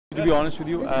To be honest with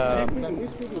you, Sir,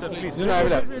 please. no, I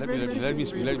will have, let me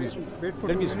speak. Let me speak.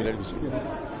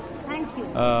 Thank you.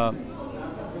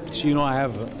 So I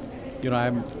have,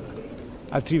 I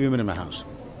have three women in my house,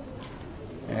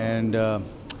 and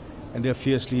they're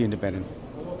fiercely independent.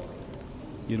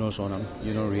 You know Sonam,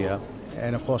 you know Ria,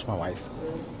 and of course my wife,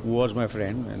 who was my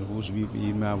friend and who's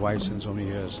been my wife since so many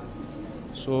years.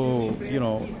 So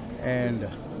and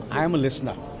I am a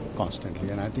listener constantly,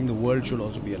 and I think the world should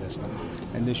also be a listener,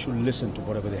 and they should listen to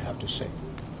whatever they have to say.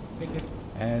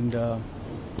 And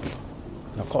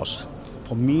of course,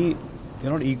 for me,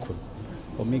 they're not equal.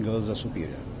 For me, girls are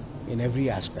superior in every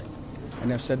aspect,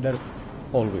 and I've said that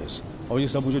always. और ये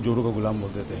सब मुझे जोरों का गुलाम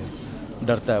बोलते थे,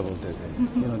 डरता है बोलते थे,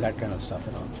 that kind of stuff,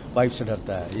 wife से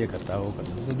डरता है, ये करता है, वो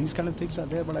करता है. So these kind of things are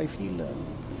there, but I feel,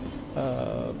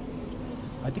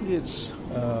 I think it's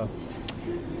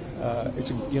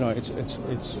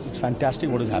fantastic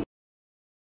what is happening.